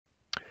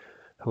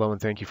Hello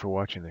and thank you for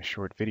watching this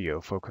short video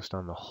focused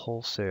on the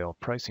wholesale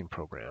pricing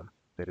program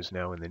that is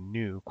now in the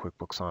new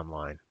QuickBooks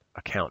Online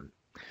Accountant.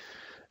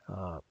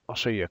 I'll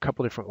show you a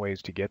couple different ways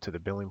to get to the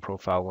billing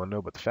profile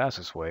window, but the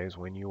fastest way is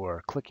when you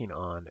are clicking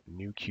on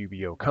New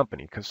QBO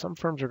Company, because some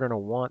firms are going to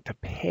want to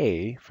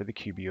pay for the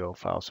QBO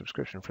file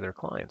subscription for their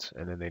clients,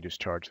 and then they just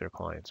charge their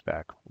clients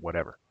back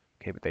whatever.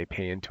 Okay, but they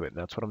pay into it, and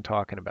that's what I'm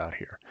talking about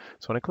here.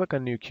 So when I click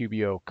on New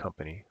QBO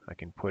Company, I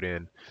can put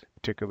in a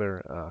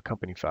particular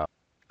company file.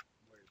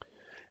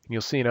 And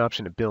you'll see an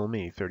option to bill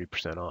me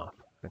 30% off.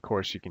 And of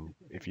course, you can,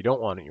 if you don't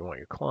want it, you want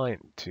your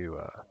client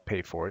to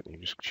pay for it, you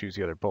just choose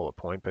the other bullet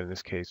point. But in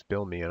this case,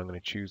 bill me, and I'm going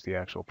to choose the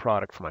actual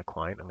product for my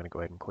client. I'm going to go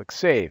ahead and click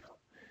Save.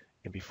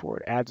 And before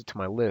it adds it to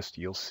my list,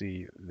 you'll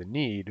see the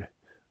need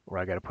where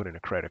I got to put in a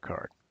credit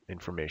card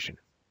information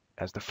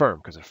as the firm,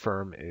 because the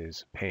firm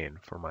is paying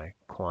for my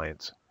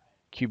client's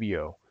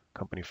QBO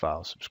company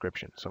file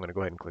subscription. So I'm going to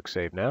go ahead and click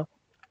Save now.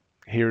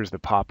 Here's the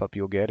pop-up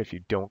you'll get if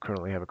you don't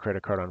currently have a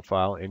credit card on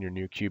file in your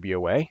new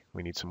QBOA.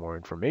 We need some more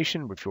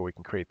information before we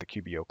can create the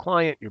QBO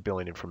client. Your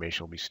billing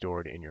information will be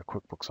stored in your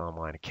QuickBooks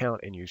Online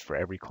account and used for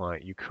every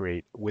client you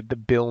create with the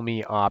Bill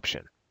Me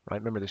option.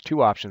 Right? Remember, there's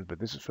two options, but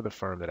this is for the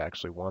firm that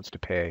actually wants to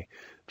pay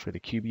for the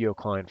QBO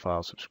client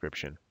file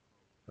subscription.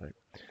 Right?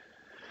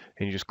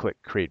 And you just click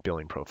Create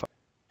Billing Profile.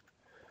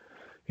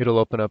 It'll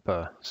open up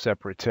a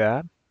separate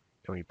tab.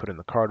 And you put in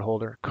the card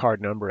holder,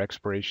 card number,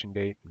 expiration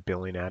date,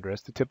 billing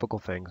address, the typical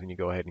things, and you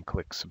go ahead and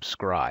click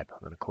subscribe. I'm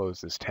going to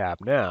close this tab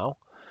now,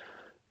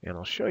 and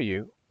I'll show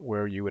you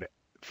where you would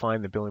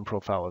find the billing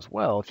profile as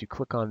well if you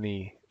click on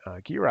the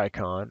gear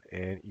icon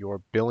and your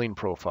billing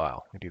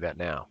profile. We do that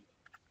now.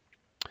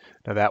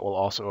 Now that will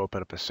also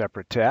open up a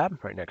separate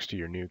tab right next to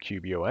your new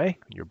QBOA,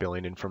 your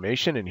billing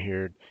information, and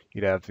here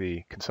you'd have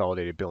the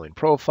consolidated billing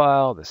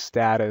profile, the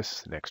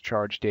status, the next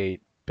charge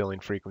date,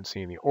 billing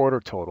frequency, and the order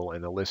total,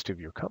 and the list of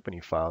your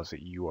company files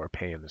that you are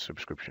paying the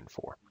subscription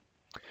for.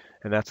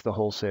 And that's the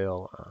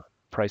wholesale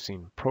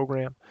pricing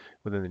program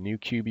within the new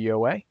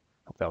QBOA.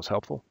 Hope that was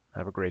helpful.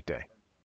 Have a great day.